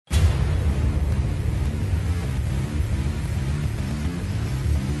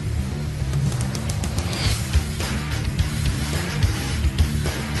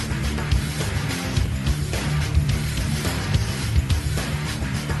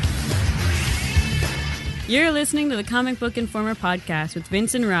You're listening to the Comic Book Informer podcast with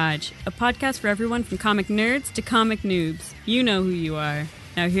Vince and Raj, a podcast for everyone from comic nerds to comic noobs. You know who you are.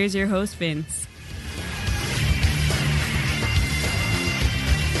 Now here's your host, Vince.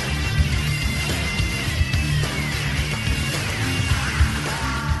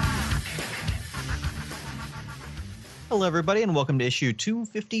 Hello, everybody, and welcome to issue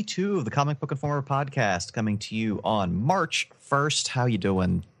 252 of the Comic Book Informer podcast, coming to you on March 1st. How you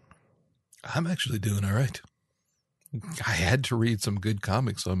doing? I'm actually doing all right. I had to read some good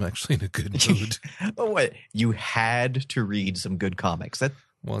comics, so I'm actually in a good mood. Oh, wait, you had to read some good comics.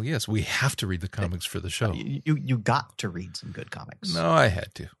 Well, yes, we have to read the comics for the show. You got to read some good comics. No, I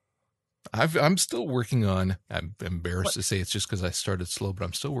had to. I'm still working on, I'm embarrassed to say it's just because I started slow, but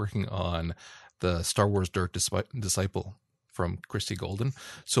I'm still working on the Star Wars Dark Disciple from Christie Golden.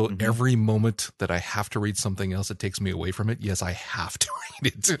 So every moment that I have to read something else that takes me away from it, yes, I have to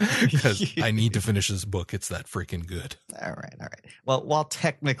read it because I need to finish this book. It's that freaking good. All right. Well, while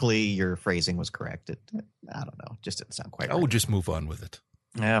technically your phrasing was correct, I don't know, just didn't sound quite right. I will just move on with it.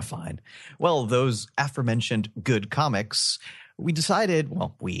 Yeah, fine. Well, those aforementioned good comics, I decided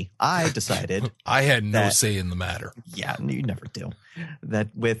I had no say in the matter. Yeah, you never do. That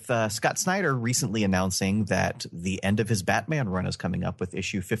with Scott Snyder recently announcing that the end of his Batman run is coming up with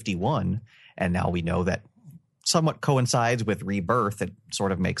issue 51, and now we know that somewhat coincides with Rebirth. It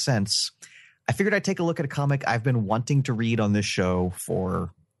sort of makes sense. I figured I'd take a look at a comic I've been wanting to read on this show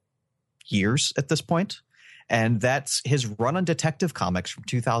for years at this point. And that's his run on Detective Comics from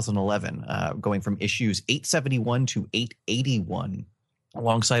 2011, going from issues 871 to 881,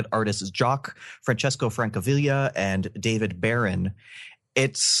 alongside artists Jock, Francesco Francavilla, and David Barron.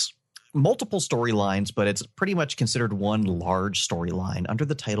 It's multiple storylines, but it's pretty much considered one large storyline under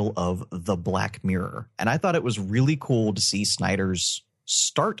the title of The Black Mirror. And I thought it was really cool to see Snyder's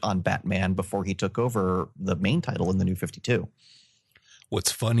start on Batman before he took over the main title in the New 52.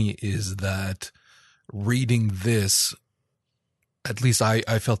 What's funny is that reading this, at least I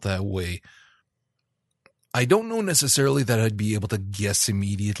felt that way. I don't know necessarily that I'd be able to guess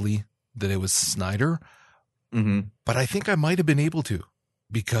immediately that it was Snyder, but I think I might have been able to,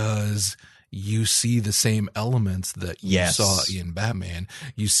 because you see the same elements that you saw in Batman.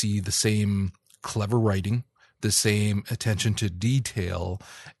 You see the same clever writing, the same attention to detail,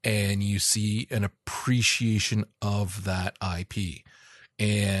 and you see an appreciation of that IP.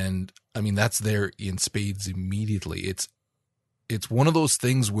 And I mean, that's there in spades immediately. It's one of those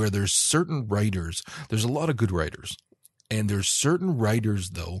things where there's certain writers, there's a lot of good writers, and there's certain writers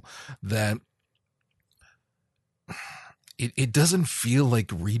though that it doesn't feel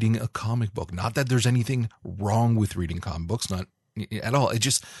like reading a comic book. Not that there's anything wrong with reading comic books, not at all. It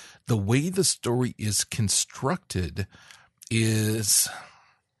just, the way the story is constructed is,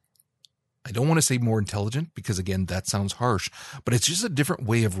 I don't want to say more intelligent, because again, that sounds harsh, but it's just a different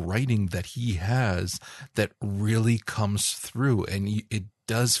way of writing that he has that really comes through. And it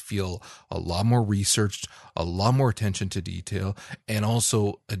does feel a lot more researched, a lot more attention to detail, and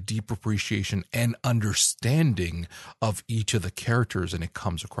also a deep appreciation and understanding of each of the characters. And it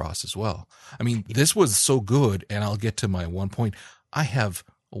comes across as well. I mean, this was so good, and I'll get to my one point. I have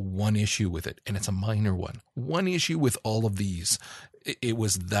one issue with it, and it's a minor one. One issue with all of these. It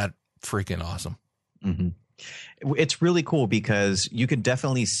was that freaking awesome. It's really cool because you could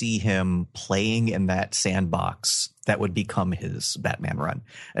definitely see him playing in that sandbox that would become his Batman run,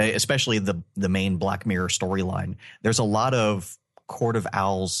 especially the main Black Mirror storyline. There's a lot of Court of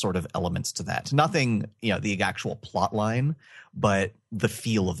Owls sort of elements to that. Nothing, the actual plot line, but the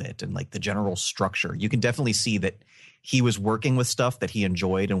feel of it and like the general structure. You can definitely see that he was working with stuff that he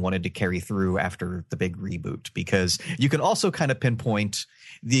enjoyed and wanted to carry through after the big reboot, because you can also kind of pinpoint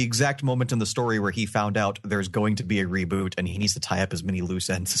the exact moment in the story where he found out there's going to be a reboot and he needs to tie up as many loose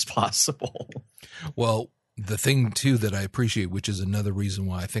ends as possible. Well, the thing too that I appreciate, which is another reason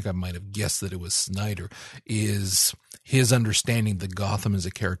why I think I might have guessed that it was Snyder, is his understanding that Gotham is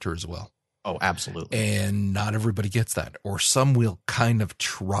a character as well. Oh, absolutely. And not everybody gets that, or some will kind of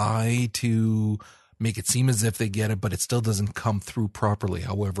try to make it seem as if they get it, but it still doesn't come through properly.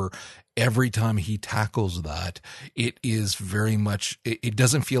 However, every time he tackles that, it is very much, it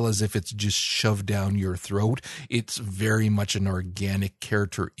doesn't feel as if it's just shoved down your throat. It's very much an organic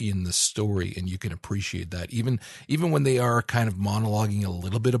character in the story, and you can appreciate that. Even when they are kind of monologuing a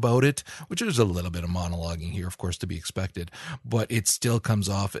little bit about it, which there's a little bit of monologuing here, of course, to be expected, but it still comes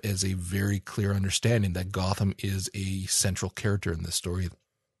off as a very clear understanding that Gotham is a central character in this story.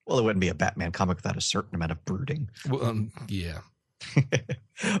 Well, it wouldn't be a Batman comic without a certain amount of brooding. Well, yeah.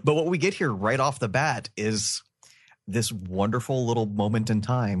 But what we get here right off the bat is this wonderful little moment in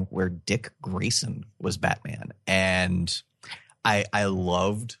time where Dick Grayson was Batman. And I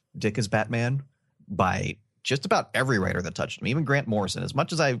loved Dick as Batman by just about every writer that touched him, even Grant Morrison. As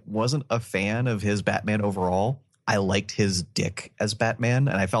much as I wasn't a fan of his Batman overall, I liked his Dick as Batman.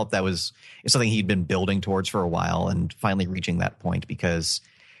 And I felt that was something he'd been building towards for a while and finally reaching that point, because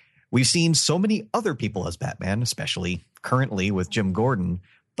we've seen so many other people as Batman, especially currently with Jim Gordon.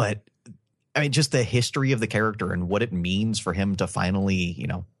 But I mean, just the history of the character and what it means for him to finally, you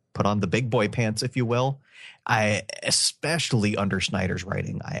know, put on the big boy pants, if you will. I, especially under Snyder's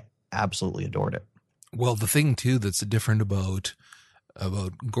writing, I absolutely adored it. Well, the thing too that's different about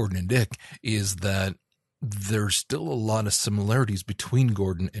Gordon and Dick is that there's still a lot of similarities between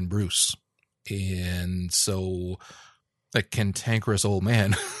Gordon and Bruce. And so a cantankerous old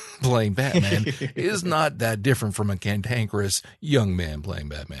man playing Batman is not that different from a cantankerous young man playing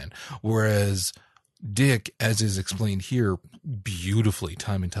Batman. Whereas Dick, as is explained here beautifully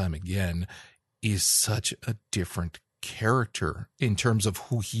time and time again, is such a different character in terms of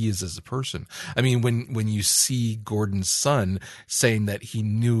who he is as a person. I mean, when you see Gordon's son saying that he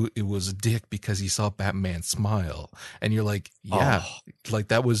knew it was Dick because he saw Batman smile, and you're like, yeah, like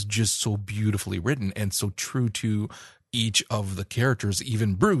that was just so beautifully written and so true to each of the characters,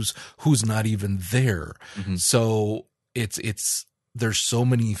 even Bruce, who's not even there. Mm-hmm. So it's there's so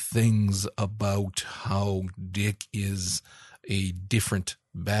many things about how Dick is a different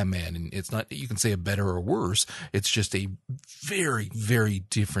Batman, and it's not, you can say a better or worse, it's just a very, very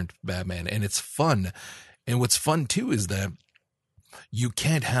different Batman, and it's fun. And what's fun too is that you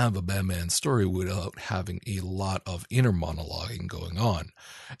can't have a Batman story without having a lot of inner monologuing going on.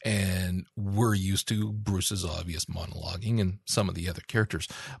 And we're used to Bruce's obvious monologuing and some of the other characters,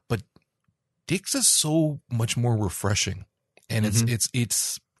 but Dick's is so much more refreshing, and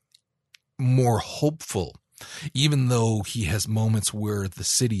it's more hopeful. Even though he has moments where the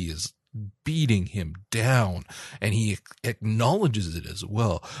city is beating him down, and he acknowledges it as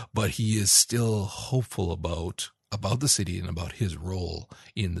well, but he is still hopeful about the city and about his role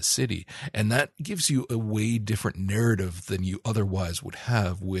in the city. And that gives you a way different narrative than you otherwise would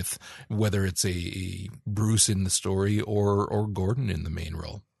have with whether it's a Bruce in the story or Gordon in the main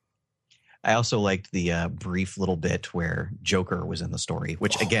role. I also liked the brief little bit where Joker was in the story,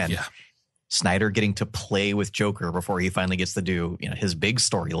 which again, Snyder getting to play with Joker before he finally gets to do, you know, his big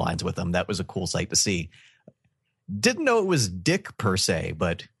storylines with him. That was a cool sight to see. Didn't know it was Dick per se,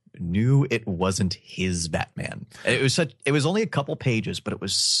 but knew it wasn't his Batman. It was only a couple pages, but it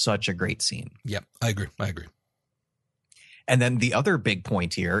was such a great scene. Yep, I agree. And then the other big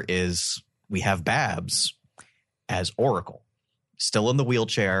point here is we have Babs as Oracle, still in the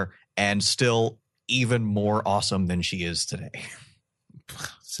wheelchair and still even more awesome than she is today.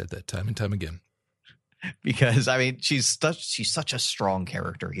 Said that time and time again. Because, I mean, she's such a strong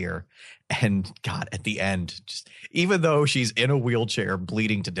character here. And God, at the end, just even though she's in a wheelchair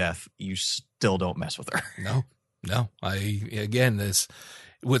bleeding to death, you still don't mess with her. No.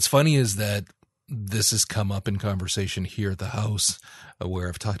 What's funny is that this has come up in conversation here at the house, where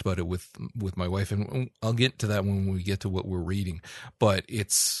I've talked about it with my wife, and I'll get to that when we get to what we're reading. But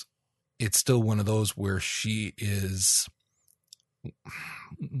it's still one of those where she is.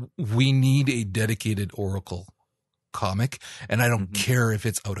 We need a dedicated Oracle comic, and I don't care if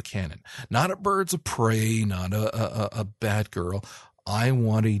it's out of canon. Not a Birds of Prey, not a Batgirl. I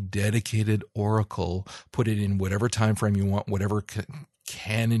want a dedicated Oracle. Put it in whatever time frame you want, whatever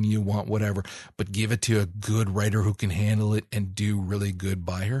canon you want, whatever. But give it to a good writer who can handle it and do really good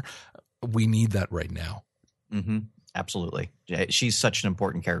by her. We need that right now. Mm-hmm. Absolutely. She's such an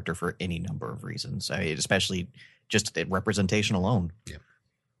important character for any number of reasons. I mean, especially just representation alone. Yeah.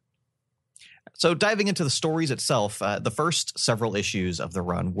 So diving into the stories itself, the first several issues of the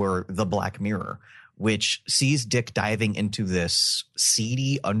run were The Black Mirror, which sees Dick diving into this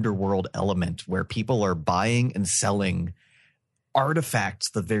seedy underworld element where people are buying and selling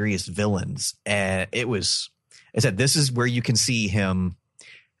artifacts, the various villains. And it was, I said, this is where you can see him,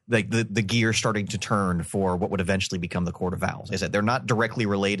 like the gear starting to turn for what would eventually become the Court of Owls. I said, they're not directly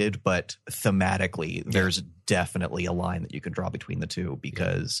related, but thematically, there's definitely a line that you could draw between the two,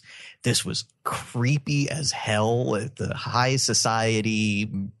 because this was creepy as hell. The high society,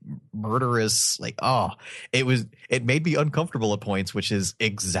 murderous, it made me uncomfortable at points, which is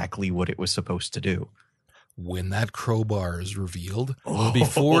exactly what it was supposed to do. When that crowbar is revealed,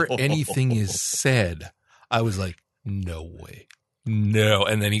 before anything is said, I was like, no way. No.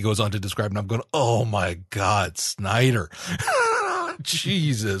 And then he goes on to describe, and I'm going, oh my God, Snyder.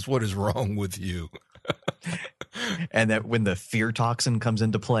 Jesus, what is wrong with you? And that when the fear toxin comes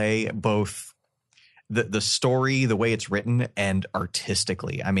into play, both the story, the way it's written, and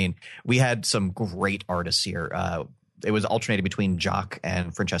artistically. I mean, we had some great artists here. It was alternating between Jock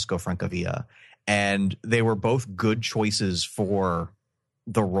and Francesco Francavilla, and they were both good choices for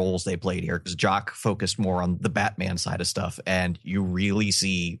the roles they played here, because Jock focused more on the Batman side of stuff, and you really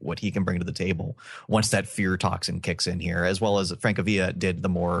see what he can bring to the table once that fear toxin kicks in here, as well as Francavilla did the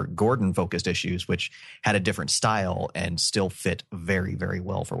more Gordon focused issues, which had a different style and still fit very, very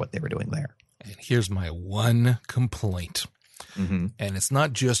well for what they were doing there. And here's my one complaint. Mm-hmm. And it's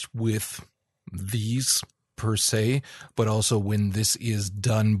not just with these per se, but also when this is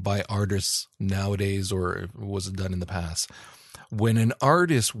done by artists nowadays, or was it done in the past? When an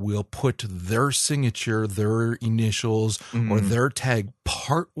artist will put their signature, their initials, or their tag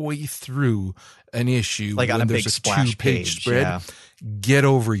partway through an issue, like on a big splash 2-page page spread, get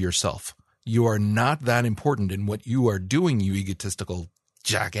over yourself. You are not that important, and what you are doing, you egotistical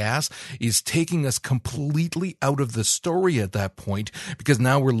jackass, is taking us completely out of the story at that point, because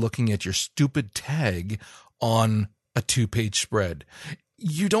now we're looking at your stupid tag on a 2-page spread.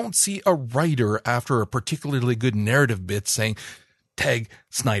 You don't see a writer after a particularly good narrative bit saying, tag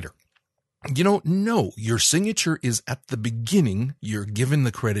Snyder. No, your signature is at the beginning. You're given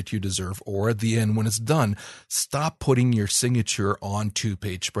the credit you deserve, or at the end when it's done. Stop putting your signature on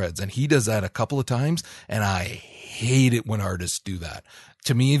 2-page spreads. And he does that a couple of times, and I hate it when artists do that.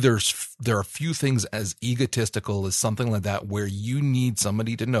 To me, there are few things as egotistical as something like that, where you need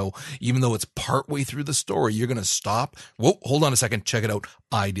somebody to know, even though it's partway through the story, you're going to stop. Whoa, hold on a second. Check it out.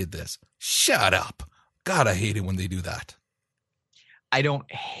 I did this. Shut up. God, I hate it when they do that. I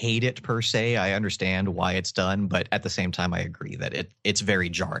don't hate it per se. I understand why it's done, but at the same time, I agree that it's very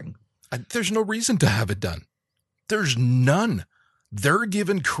jarring. There's no reason to have it done. There's none. They're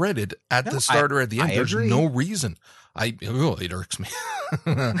given credit at the start or at the end. There's no reason. It irks me.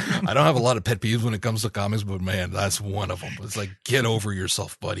 I don't have a lot of pet peeves when it comes to comics, but man, that's one of them. It's like, get over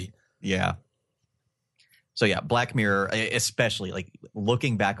yourself, buddy. Yeah. So yeah, Black Mirror, especially like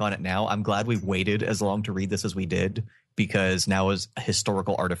looking back on it now, I'm glad we waited as long to read this as we did, because now as a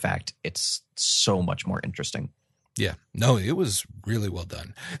historical artifact, it's so much more interesting. Yeah, no, it was really well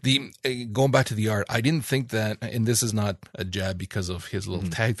done. Going back to the art, I didn't think that, and this is not a jab because of his little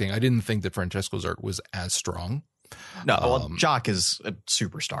tag thing, I didn't think that Francesco's art was as strong. No, well, Jock is a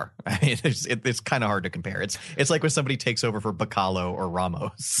superstar. I mean, it's kind of hard to compare. It's like when somebody takes over for Bacalo or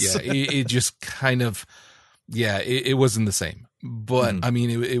Ramos. Yeah, it just kind of, it wasn't the same. But I mean,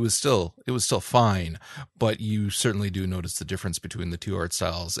 it was still fine. But you certainly do notice the difference between the two art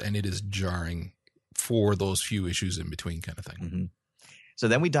styles, and it is jarring for those few issues in between, kind of thing. Mm-hmm. So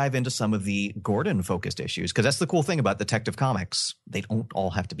then we dive into some of the Gordon focused issues, because that's the cool thing about Detective Comics. They don't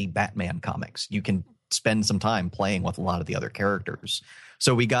all have to be Batman comics. You can spend some time playing with a lot of the other characters.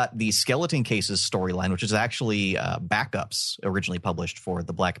 So we got the Skeleton Cases storyline, which is actually backups originally published for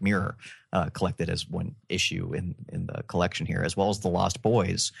the Black Mirror, collected as one issue in the collection here, as well as the Lost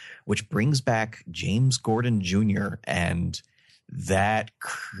Boys, which brings back James Gordon Jr. and that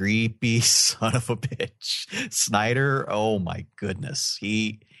creepy son of a bitch, Snyder. Oh my goodness.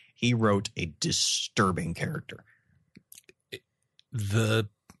 He wrote a disturbing character.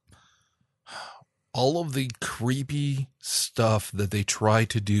 All of the creepy stuff that they try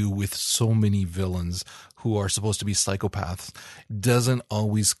to do with so many villains who are supposed to be psychopaths doesn't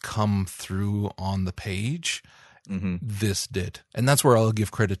always come through on the page. Mm-hmm. This did. And that's where I'll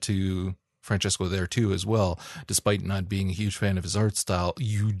give credit to Francesco there too as well. Despite not being a huge fan of his art style,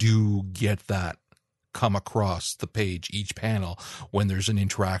 you do get that come across the page, each panel, when there's an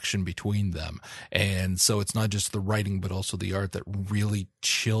interaction between them. And so it's not just the writing, but also the art that really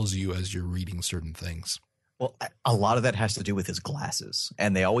chills you as you're reading certain things. Well, a lot of that has to do with his glasses,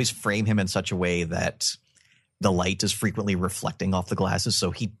 and they always frame him in such a way that the light is frequently reflecting off the glasses.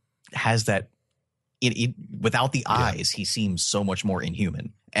 So he has that without the eyes, he seems so much more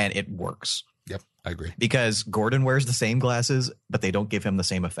inhuman, and it works. Yep, I agree. Because Gordon wears the same glasses, but they don't give him the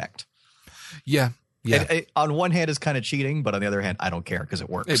same effect. Yeah. Yeah. It, on one hand, it's kind of cheating, but on the other hand, I don't care because it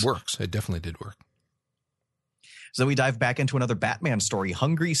works. It works. It definitely did work. So we dive back into another Batman story,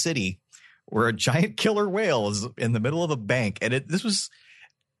 Hungry City, where a giant killer whale is in the middle of a bank. And this was,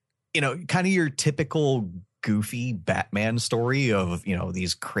 kind of your typical goofy Batman story of,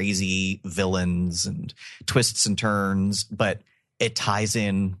 these crazy villains and twists and turns. But it ties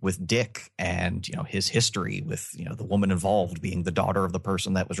in with Dick and, his history with, the woman involved being the daughter of the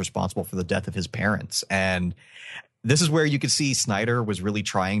person that was responsible for the death of his parents. And this is where you could see Snyder was really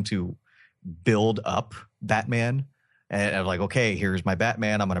trying to build up Batman. And like, okay, here's my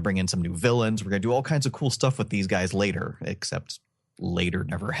Batman. I'm going to bring in some new villains. We're going to do all kinds of cool stuff with these guys later, except later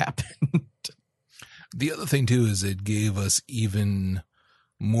never happened. The other thing too is it gave us even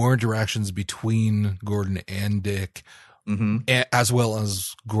more interactions between Gordon and Dick, as well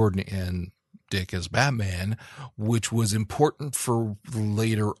as Gordon and Dick as Batman, which was important for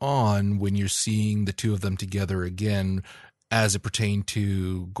later on when you're seeing the two of them together again as it pertained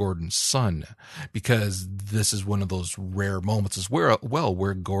to Gordon's son, because this is one of those rare moments as well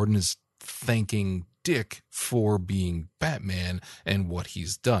where Gordon is thanking Dick for being Batman and what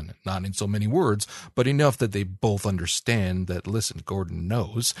he's done. Not in so many words, but enough that they both understand that, listen, Gordon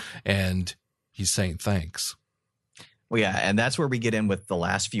knows, and he's saying thanks. Well, yeah, and that's where we get in with the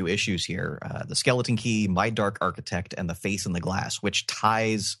last few issues here. The Skeleton Key, My Dark Architect, and The Face in the Glass, which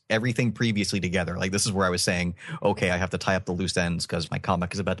ties everything previously together. Like, this is where I was saying, okay, I have to tie up the loose ends because my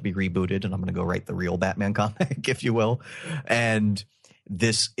comic is about to be rebooted and I'm going to go write the real Batman comic, if you will. And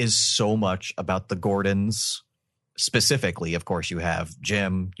this is so much about the Gordons. Specifically, of course, you have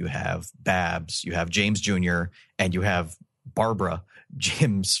Jim, you have Babs, you have James Jr., and you have Barbara,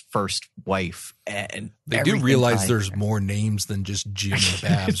 Jim's first wife. And they do realize there's more names than just Jim and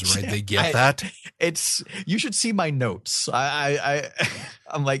Babs, right? They get that. It's, you should see my notes.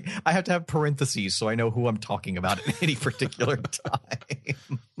 I'm like, I have to have parentheses so I know who I'm talking about at any particular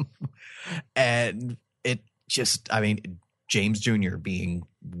time. And it just, I mean, James Jr. being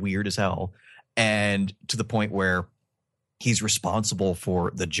weird as hell, and to the point where he's responsible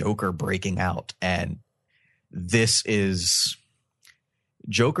for the Joker breaking out. And this is,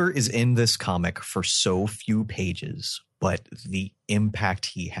 Joker is in this comic for so few pages, but the impact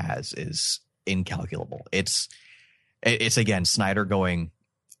he has is incalculable. It's again, Snyder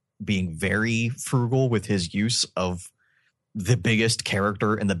being very frugal with his use of the biggest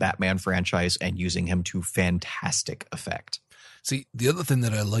character in the Batman franchise and using him to fantastic effect. See, the other thing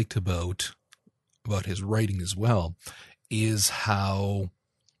that I liked about his writing as well is how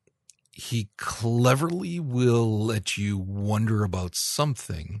he cleverly will let you wonder about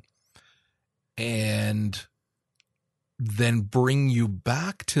something and then bring you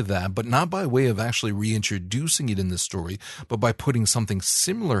back to that, but not by way of actually reintroducing it in the story, but by putting something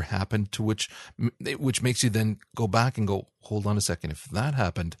similar happen to which makes you then go back and go, hold on a second. If that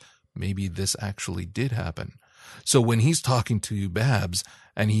happened, maybe this actually did happen. So when he's talking to Babs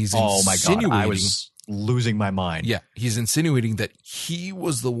and he's insinuating, God, I was losing my mind. Yeah, he's insinuating that he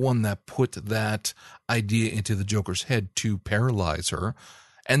was the one that put that idea into the Joker's head to paralyze her,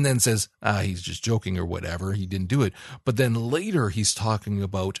 and then says, he's just joking or whatever, he didn't do it. But then later he's talking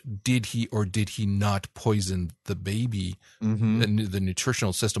about, did he or did he not poison the baby, the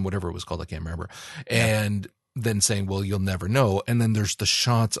nutritional system, whatever it was called, I can't remember. Yeah. And then saying, well, you'll never know. And then there's the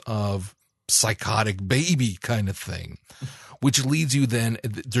shots of psychotic baby kind of thing, which leads you then,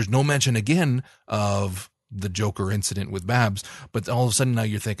 there's no mention again of the Joker incident with Babs, but all of a sudden now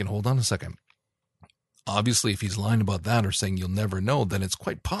you're thinking, hold on a second. Obviously, if he's lying about that or saying you'll never know, then it's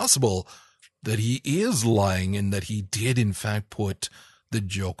quite possible that he is lying and that he did in fact put the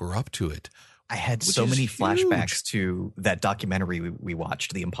Joker up to it. I had so many flashbacks to that documentary we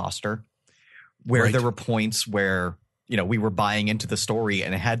watched, The Imposter, where there were points where, you know, we were buying into the story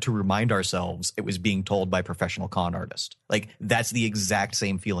and had to remind ourselves it was being told by professional con artist. Like, that's the exact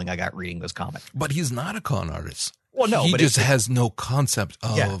same feeling I got reading this comic. But he's not a con artist. Well, no, he but just has no concept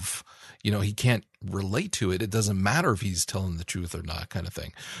of, you know, he can't relate to it. It doesn't matter if he's telling the truth or not, kind of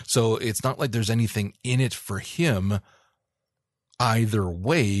thing. So it's not like there's anything in it for him either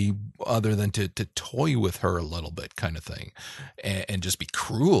way, other than to toy with her a little bit, kind of thing, and just be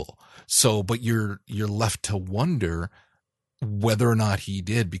cruel. So, but you're left to wonder whether or not he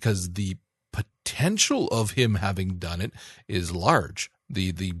did, because the potential of him having done it is large.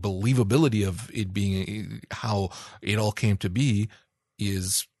 The believability of it being how it all came to be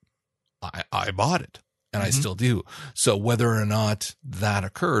is, I bought it, and I still do. So whether or not that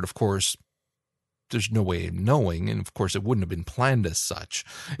occurred, of course, there's no way of knowing, and of course it wouldn't have been planned as such.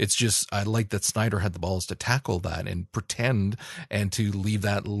 It's just, I like that Snyder had the balls to tackle that and pretend, and to leave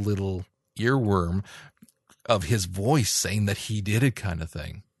that little earworm of his voice saying that he did it, kind of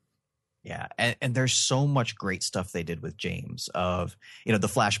thing. Yeah, and there's so much great stuff they did with James, of, you know, the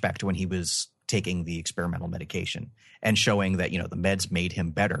flashback to when he was taking the experimental medication and showing that, you know, the meds made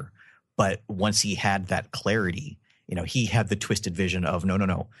him better. But once he had that clarity, you know, he had the twisted vision of,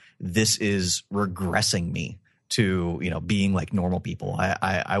 no, this is regressing me to, you know, being like normal people.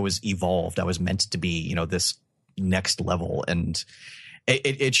 I was evolved. I was meant to be, you know, this next level. And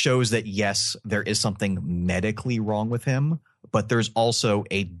it shows that, yes, there is something medically wrong with him, but there's also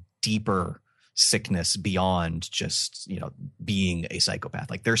a deeper sickness beyond just, you know, being a psychopath.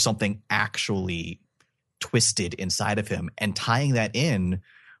 Like, there's something actually twisted inside of him, and tying that in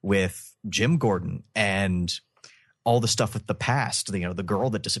with Jim Gordon and all the stuff with the past, you know, the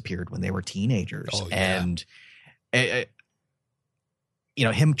girl that disappeared when they were teenagers. Oh, yeah. And, you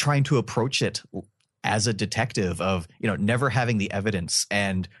know, him trying to approach it as a detective of, you know, never having the evidence.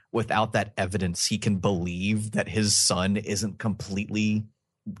 And without that evidence, he can believe that his son isn't completely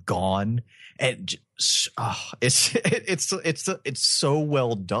gone. And it's so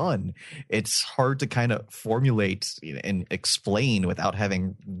well done. It's hard to kind of formulate and explain without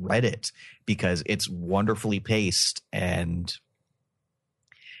having read it, because it's wonderfully paced, and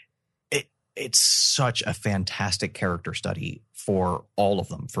it's such a fantastic character study for all of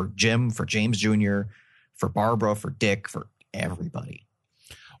them, for Jim, for James Jr., for Barbara, for Dick, for everybody.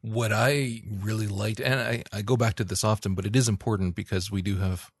 What I really liked, and I go back to this often, but it is important because we do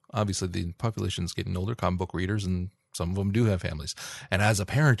have, obviously the population's getting older, comic book readers, and some of them do have families. And as a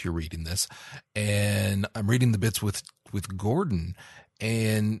parent, you're reading this, and I'm reading the bits with Gordon,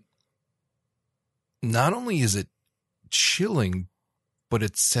 and not only is it chilling, but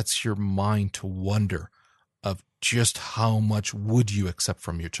it sets your mind to wonder of just how much would you accept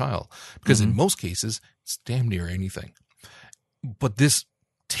from your child. Because in most cases, it's damn near anything. But this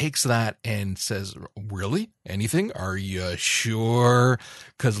takes that and says, really? Anything? Are you sure?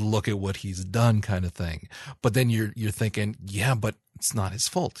 Because look at what he's done, kind of thing. But then you're thinking, yeah, but it's not his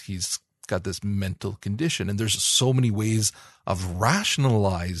fault. He's got this mental condition. And there's so many ways of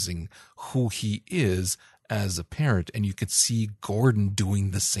rationalizing who he is as a parent. And you could see Gordon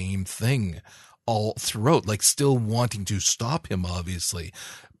doing the same thing all throughout, like still wanting to stop him, obviously,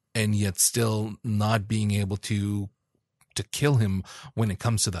 and yet still not being able to kill him when it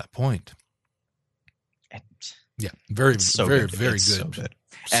comes to that point. Yeah, very good. So good.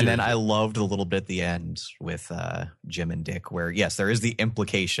 And then I loved a little bit at the end with Jim and Dick, where, yes, there is the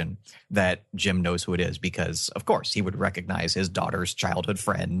implication that Jim knows who it is, because, of course, he would recognize his daughter's childhood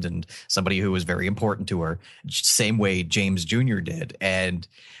friend and somebody who was very important to her, same way James Jr. did. And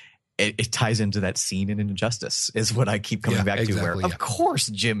it ties into that scene in Injustice, is what I keep coming back to, where, of course,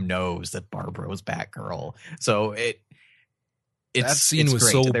 Jim knows that Barbara was Batgirl. So that scene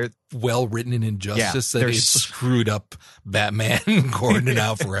was so well written in Injustice that it screwed up Batman and Gordon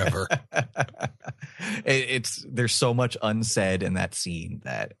out forever. There's so much unsaid in that scene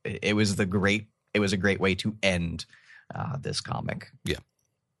that it was a great way to end this comic. Yeah.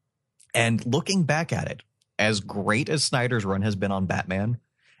 And looking back at it, as great as Snyder's run has been on Batman,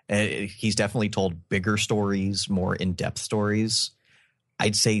 he's definitely told bigger stories, more in-depth stories.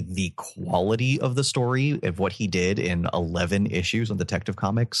 I'd say the quality of the story of what he did in 11 issues on Detective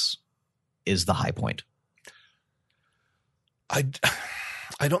Comics is the high point. I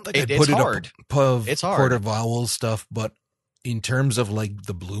don't think I'd put it hard. Up it's hard. Porter Vowell stuff, but in terms of like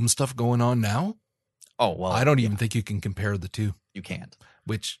the Bloom stuff going on now, I don't even think you can compare the two. You can't.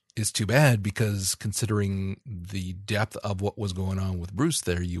 Which is too bad, because considering the depth of what was going on with Bruce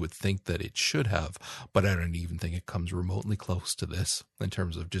there, you would think that it should have, but I don't even think it comes remotely close to this in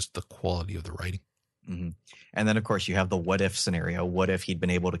terms of just the quality of the writing. Mm-hmm. And then, of course, you have the what if scenario. What if he'd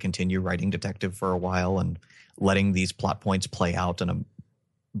been able to continue writing Detective for a while and letting these plot points play out on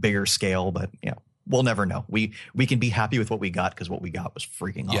a bigger scale? But, you know, we'll never know. We can be happy with what we got, because what we got was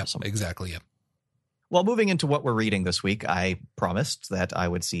freaking awesome. Yeah, exactly. Yeah. Well, moving into what we're reading this week, I promised that I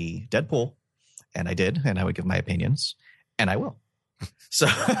would see Deadpool, and I did, and I would give my opinions, and I will.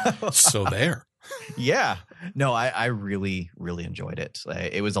 So there. Yeah. No, I really, really enjoyed it.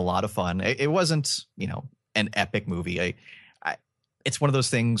 It was a lot of fun. It wasn't, you know, an epic movie. It's one of those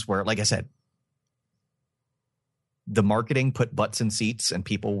things where, like I said, the marketing put butts in seats and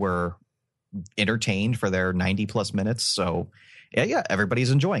people were entertained for their 90 plus minutes. So yeah,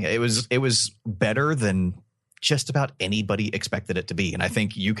 everybody's enjoying it. It was better than just about anybody expected it to be. And I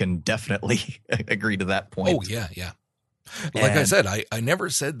think you can definitely agree to that point. Oh, yeah. Like I said, I never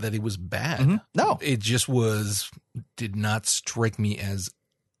said that it was bad. Mm-hmm. No. It just did not strike me as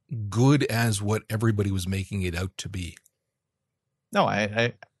good as what everybody was making it out to be. No,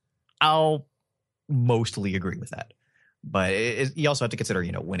 I'll mostly agree with that. But you also have to consider,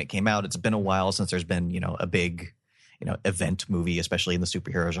 you know, when it came out, it's been a while since there's been, you know, a big, you know, event movie, especially in the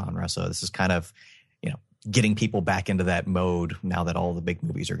superhero genre. So this is kind of, you know, getting people back into that mode now that all the big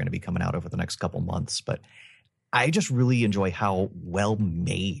movies are going to be coming out over the next couple months. But I just really enjoy how well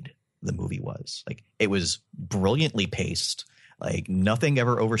made the movie was. Like, it was brilliantly paced. Like, nothing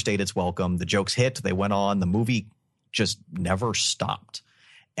ever overstayed its welcome. The jokes hit, they went on. The movie just never stopped.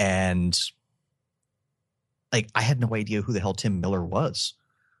 And like, I had no idea who the hell Tim Miller was.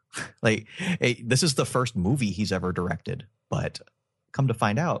 Like, this is the first movie he's ever directed, but come to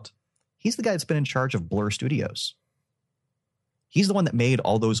find out, he's the guy that's been in charge of Blur Studios. He's the one that made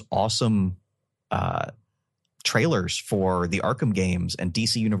all those awesome trailers for the Arkham games and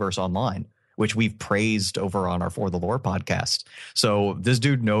DC Universe Online, which we've praised over on our For the Lore podcast. So this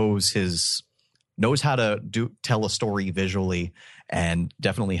dude knows how to tell a story visually, and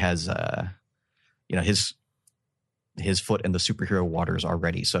definitely has his foot in the superhero waters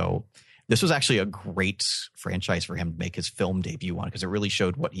already. So this was actually a great franchise for him to make his film debut on, because it really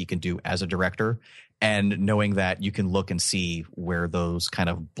showed what he can do as a director, and knowing that you can look and see where those kind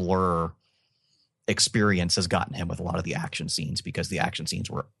of blur experience has gotten him with a lot of the action scenes, because the action scenes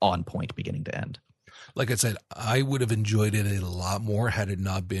were on point beginning to end. Like I said, I would have enjoyed it a lot more had it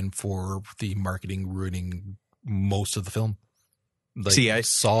not been for the marketing ruining most of the film. Like, I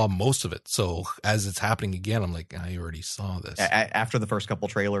saw most of it. So as it's happening again, I'm like, I already saw this. After the first couple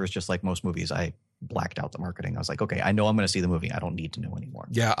trailers, just like most movies, I blacked out the marketing. I was like, okay, I know I'm going to see the movie. I don't need to know anymore.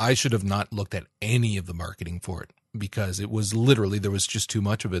 Yeah, I should have not looked at any of the marketing for it, because it was literally, there was just too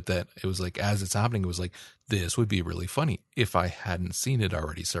much of it that it was like, as it's happening, it was like, this would be really funny if I hadn't seen it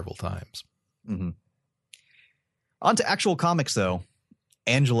already several times. Mm-hmm. On to actual comics, though.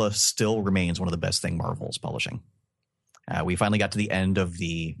 Angela still remains one of the best thing Marvel's publishing. We finally got to the end of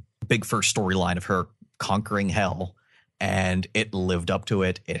the big first storyline of her conquering hell, and it lived up to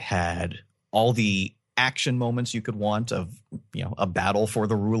it. It had all the action moments you could want of, a battle for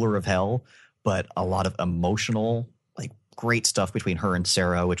the ruler of hell, but a lot of emotional, like, great stuff between her and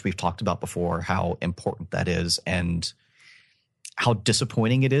Sarah, which we've talked about before, how important that is, and how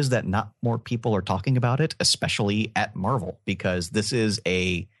disappointing it is that not more people are talking about it, especially at Marvel, because this is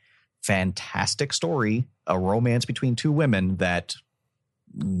a fantastic story, a romance between two women that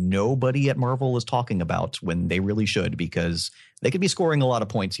nobody at Marvel is talking about when they really should, because they could be scoring a lot of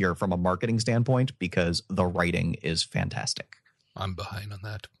points here from a marketing standpoint, because the writing is fantastic. I'm behind on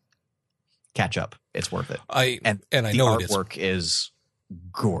that. Catch up. It's worth it. I know the artwork is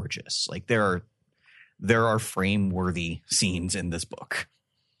gorgeous. Like, there are frame-worthy scenes in this book.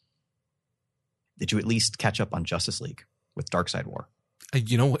 Did you at least catch up on Justice League with Darkseid War?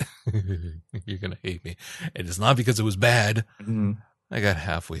 You know what? You're going to hate me. And it's not because it was bad. Mm-hmm. I got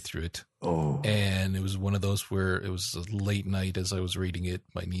halfway through it. Oh. And it was one of those where it was a late night as I was reading it.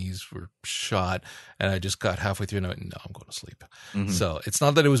 My knees were shot, and I just got halfway through and I went, no, I'm going to sleep. Mm-hmm. So it's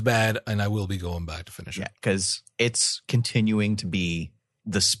not that it was bad, and I will be going back to finish it. Yeah, because it's continuing to be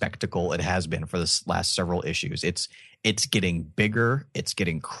the spectacle it has been for this last several issues. It's getting bigger, it's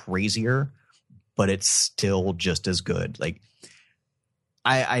getting crazier, but it's still just as good. Like,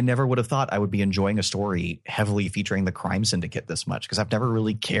 I never would have thought I would be enjoying a story heavily featuring the crime syndicate this much, because I've never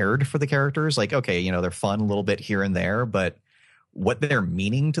really cared for the characters. Like, okay, they're fun a little bit here and there, but what they're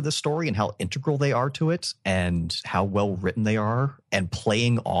meaning to the story and how integral they are to it and how well written they are, and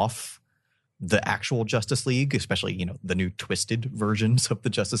playing off the actual Justice League, especially, the new twisted versions of the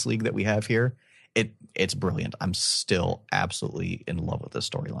Justice League that we have here. It's brilliant. I'm still absolutely in love with this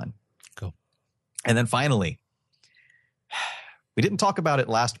storyline. Cool. And then finally, we didn't talk about it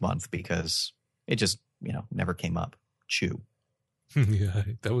last month because it just, never came up. Chew. Yeah,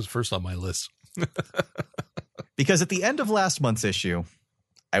 that was first on my list. Because at the end of last month's issue,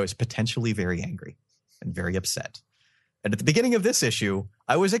 I was potentially very angry and very upset. And at the beginning of this issue,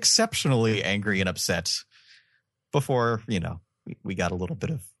 I was exceptionally angry and upset before, we got a little bit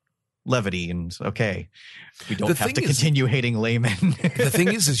of levity and, okay, we don't have to continue hating Layman. The thing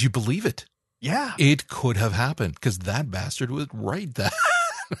is you believe it. Yeah. It could have happened, because that bastard was right that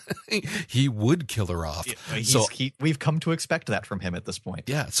he would kill her off. We've come to expect that from him at this point.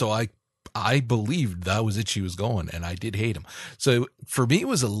 Yeah. So I believed that was it. She was going, and I did hate him. So for me, it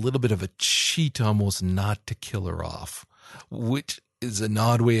was a little bit of a cheat almost not to kill her off, which is an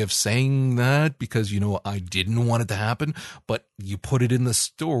odd way of saying that, because, I didn't want it to happen, but you put it in the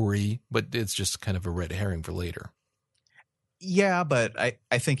story, but it's just kind of a red herring for later. Yeah, but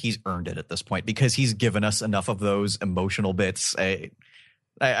I think he's earned it at this point, because he's given us enough of those emotional bits.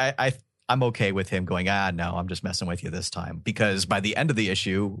 I'm okay with him going, no, I'm just messing with you this time, because by the end of the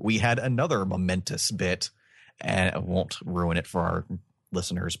issue, we had another momentous bit, and I won't ruin it for our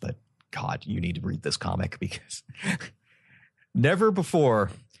listeners, but God, you need to read this comic, because never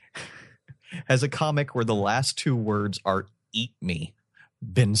before has a comic where the last two words are "eat me"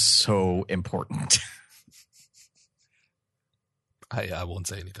 been so important. I won't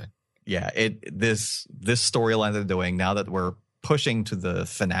say anything. Yeah, this storyline they're doing, now that we're pushing to the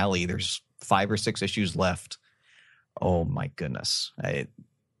finale, there's 5 or 6 issues left. Oh my goodness.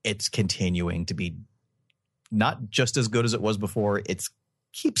 It's continuing to be not just as good as it was before. It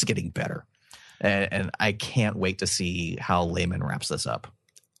keeps getting better. And I can't wait to see how Layman wraps this up.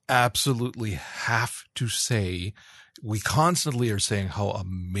 Absolutely have to say, we constantly are saying how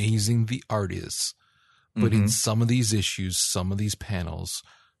amazing the art is, but in some of these issues, some of these panels,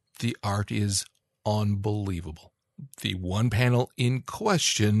 the art is unbelievable. The one panel in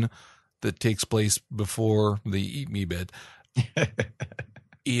question that takes place before the eat me bit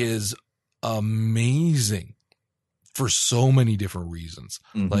is amazing for so many different reasons.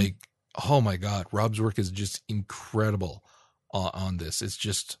 Like, oh my God, Rob's work is just incredible on this. It's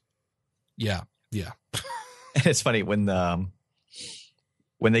just, yeah. And it's funny when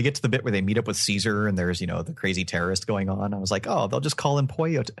they get to the bit where they meet up with Caesar and there's, the crazy terrorist going on. I was like, oh, they'll just call him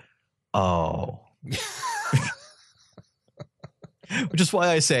Pollo. Oh. Which is why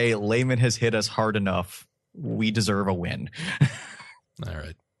I say Layman has hit us hard enough. We deserve a win. All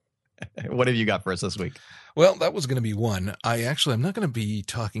right. What have you got for us this week? Well, that was going to be one. I'm not going to be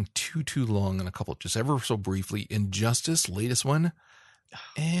talking too long on a couple, just ever so briefly. Injustice, latest one.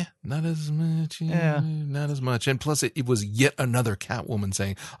 Not as much. Not as much. And plus, it was yet another Catwoman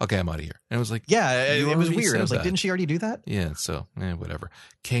saying, okay, I'm out of here. And it was like, yeah, it was weird. I was like, didn't she already do that? Yeah, so, whatever.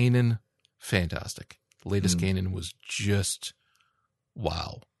 Kanan, fantastic. Latest Kanan was just,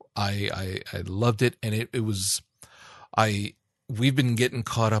 wow. I loved it. And it was, we've been getting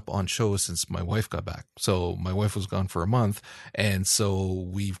caught up on shows since my wife got back. So my wife was gone for a month. And so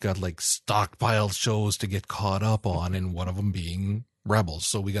we've got like stockpiled shows to get caught up on, and one of them being Rebels.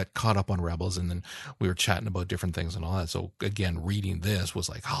 So we got caught up on Rebels, and then we were chatting about different things and all that. So again, reading this was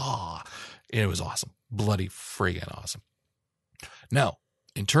like, it was awesome. Bloody friggin' awesome. Now,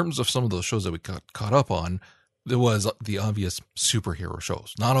 in terms of some of those shows that we got caught up on, there was the obvious superhero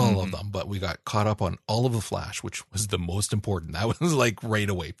shows. Not all of them, but we got caught up on all of the Flash, which was the most important. That was like right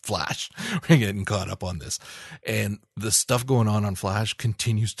away, Flash. We're getting caught up on this. And the stuff going on Flash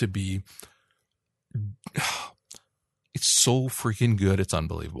continues to be, it's so freaking good. It's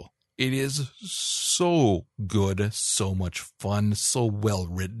unbelievable. It is so good, so much fun, so well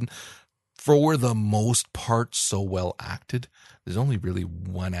written. For the most part, so well acted. There's only really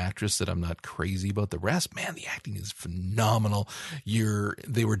one actress that I'm not crazy about. The rest, man, the acting is phenomenal.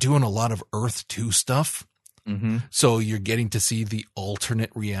 They were doing a lot of Earth 2 stuff. So you're getting to see the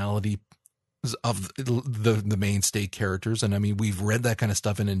alternate reality of the mainstay characters. And I mean, we've read that kind of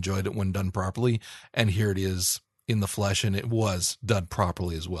stuff and enjoyed it when done properly. And here it is in the flesh, and it was done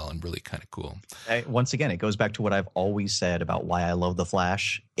properly as well, and really kind of cool. Once again, it goes back to what I've always said about why I love The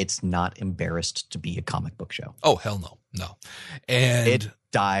Flash. It's not embarrassed to be a comic book show. Oh, hell no. And it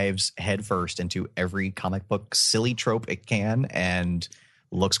dives headfirst into every comic book silly trope it can, and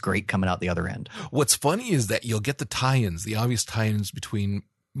looks great coming out the other end. What's funny is that you'll get the tie-ins, the obvious tie-ins between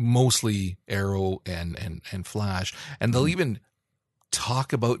mostly Arrow and Flash, and they'll even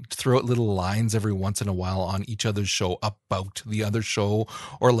throw out little lines every once in a while on each other's show about the other show,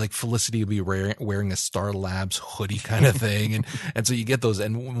 or like Felicity will be wearing a Star Labs hoodie kind of thing. And so you get those.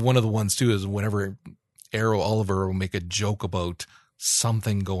 And one of the ones too is whenever Oliver will make a joke about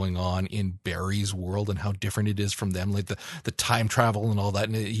something going on in Barry's world and how different it is from them, like the time travel and all that.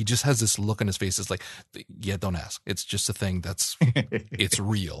 And he just has this look on his face. It's like, yeah, don't ask. It's just a thing it's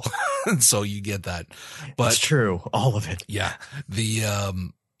real. And so you get that. But it's true. All of it. Yeah.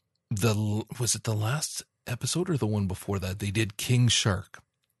 Was it the last episode or the one before that? They did King Shark.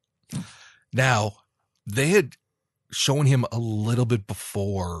 Now, they had shown him a little bit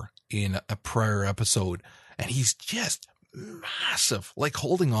before in a prior episode, and he's just massive, like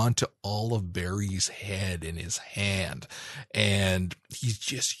holding on to all of Barry's head in his hand, and he's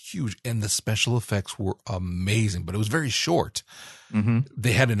just huge. And the special effects were amazing, but it was very short.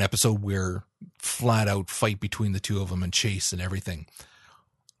 They had an episode where flat out fight between the two of them and chase and everything.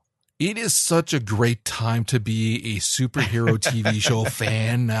 It is such a great time to be a superhero TV show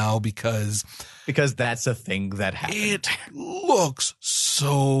fan now, because that's a thing that happened. It looks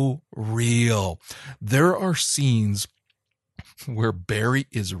so real. There are scenes where Barry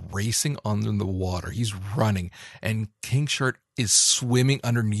is racing under the water. He's running, and King Shark is swimming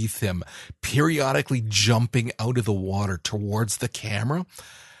underneath him, periodically jumping out of the water towards the camera.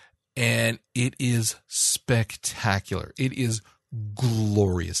 And it is spectacular. It is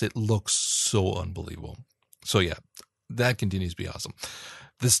glorious. It looks so unbelievable. So yeah, that continues to be awesome.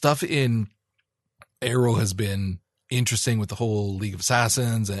 The stuff in Arrow has been interesting with the whole League of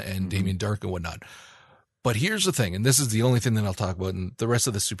Assassins and Damien Dark and whatnot. But here's the thing, and this is the only thing that I'll talk about, and the rest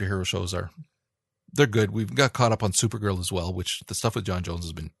of the superhero shows they're good. We've got caught up on Supergirl as well, which the stuff with John Jones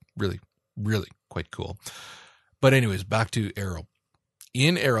has been really, really quite cool. But anyways, back to Arrow.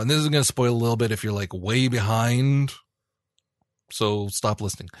 In Arrow, and this is going to spoil a little bit if you're like way behind, so stop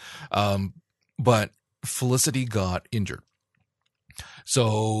listening. But Felicity got injured.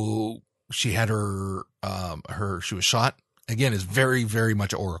 So she had her she was shot. Again, is very, very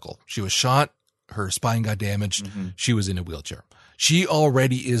much Oracle. She was shot. Her spine got damaged. Mm-hmm. She was in a wheelchair. She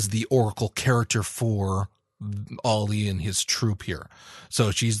already is the Oracle character for Ollie and his troop here.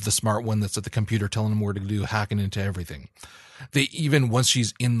 So she's the smart one that's at the computer telling him where to do, hacking into everything. They even, once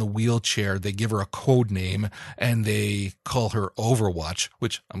she's in the wheelchair, they give her a code name and they call her Overwatch,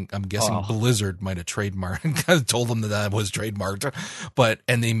 which I'm guessing Blizzard might have trademarked, told them that was trademarked.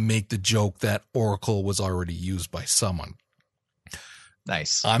 And they make the joke that Oracle was already used by someone.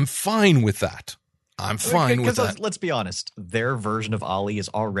 Nice. I'm fine with that. I'm fine with that. Let's be honest. Their version of Ollie is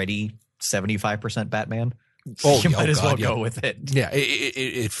already 75% Batman. Oh, you might as well go with it. Yeah,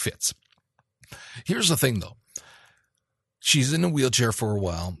 it fits. Here's the thing, though. She's in a wheelchair for a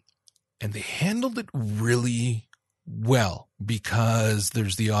while, and they handled it really well because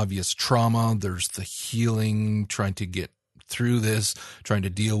there's the obvious trauma. There's the healing, trying to get through this, trying to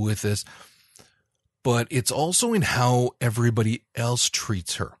deal with this. But it's also in how everybody else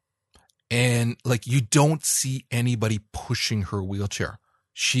treats her. And like, you don't see anybody pushing her wheelchair.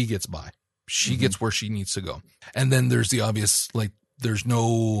 She gets by. She gets where she needs to go. And then there's the obvious, like, there's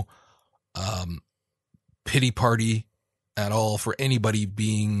no pity party at all for anybody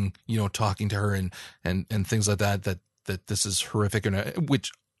being, talking to her and things like that this is horrific,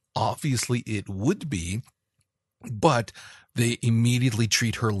 which obviously it would be, but they immediately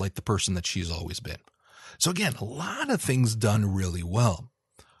treat her like the person that she's always been. So again, a lot of things done really well,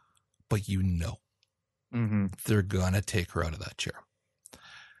 but they're going to take her out of that chair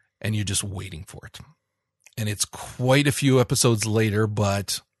and you're just waiting for it. And it's quite a few episodes later,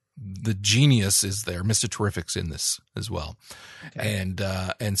 but the genius is there. Mr. Terrific's in this as well. Okay.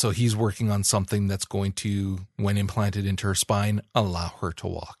 And so he's working on something that's going to, when implanted into her spine, allow her to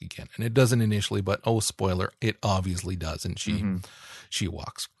walk again. And it doesn't initially, but spoiler, it obviously does. And she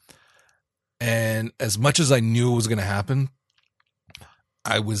walks. And as much as I knew it was going to happen,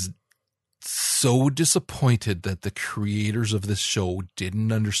 I was so disappointed that the creators of this show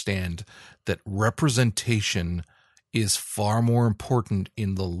didn't understand that representation is far more important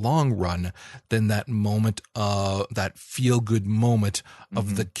in the long run than that moment, that feel-good moment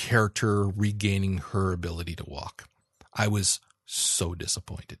of the character regaining her ability to walk. I was so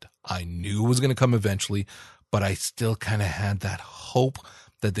disappointed. I knew it was going to come eventually, but I still kind of had that hope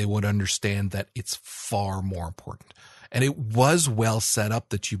that they would understand that it's far more important. And it was well set up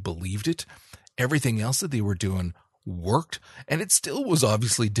that you believed it. Everything else that they were doing worked, and it still was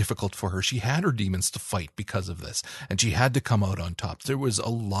obviously difficult for her. She had her demons to fight because of this, and she had to come out on top. There was a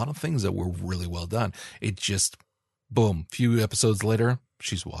lot of things that were really well done. It just, boom, few episodes later,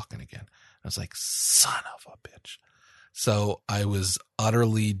 she's walking again. I was like, son of a bitch. So I was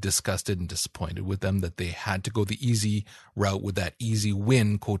utterly disgusted and disappointed with them that they had to go the easy route with that easy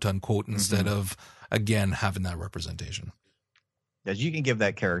win, quote unquote, instead of, again, having that representation. Because you can give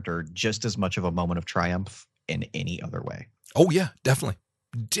that character just as much of a moment of triumph in any other way. Oh, yeah, definitely.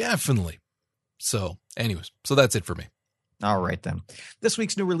 Definitely. So anyways, so that's it for me. All right, then. This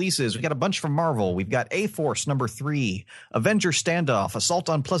week's new releases, we got a bunch from Marvel. We've got A-Force #3, Avenger Standoff, Assault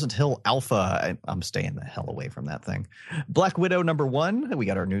on Pleasant Hill Alpha. I'm staying the hell away from that thing. Black Widow #1. We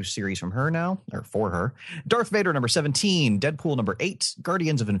got our new series from her now, or for her. Darth Vader #17, Deadpool #8,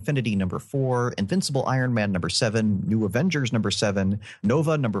 Guardians of Infinity #4, Invincible Iron Man #7, New Avengers #7,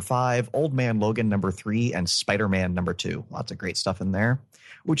 Nova #5, Old Man Logan #3, and Spider-Man #2. Lots of great stuff in there,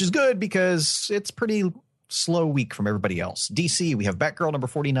 which is good because it's pretty slow week from everybody else. DC, we have Batgirl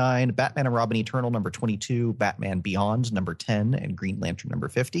 #49, Batman and Robin Eternal #22, Batman Beyond #10, and Green Lantern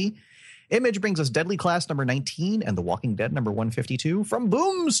 #50. Image brings us Deadly Class #19 and The Walking Dead #152. From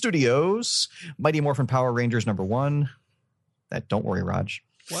Boom Studios, Mighty Morphin Power Rangers #1. Don't worry, Raj.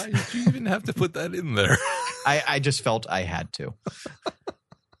 Why did you even have to put that in there? I just felt I had to.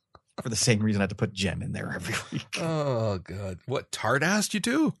 For the same reason I had to put Gem in there every week. Oh, God. What, Tart asked you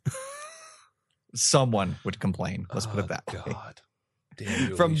to? Someone would complain. Let's put it that way.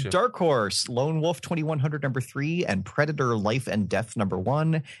 Damn you, From Alicia. Dark Horse, Lone Wolf 2100 #3 and Predator Life and Death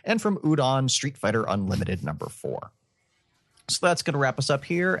 #1, and from Udon, Street Fighter Unlimited #4. So that's going to wrap us up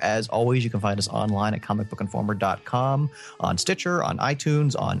here. As always, you can find us online at comicbookinformer.com, on Stitcher, on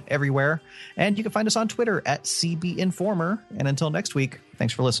iTunes, on everywhere. And you can find us on Twitter at CBInformer. And until next week,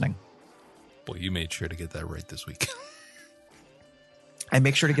 thanks for listening. Boy, you made sure to get that right this week. I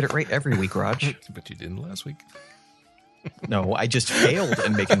make sure to get it right every week, Raj. But you didn't last week. No, I just failed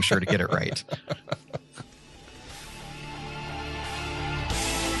in making sure to get it right.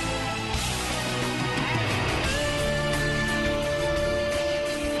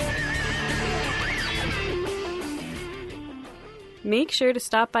 make sure to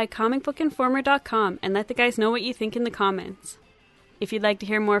stop by comicbookinformer.com and let the guys know what you think in the comments. If you'd like to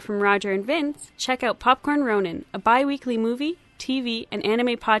hear more from Roger and Vince, check out Popcorn Ronin, a bi-weekly movie, TV, and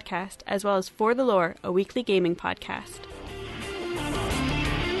anime podcast, as well as For the Lore, a weekly gaming podcast.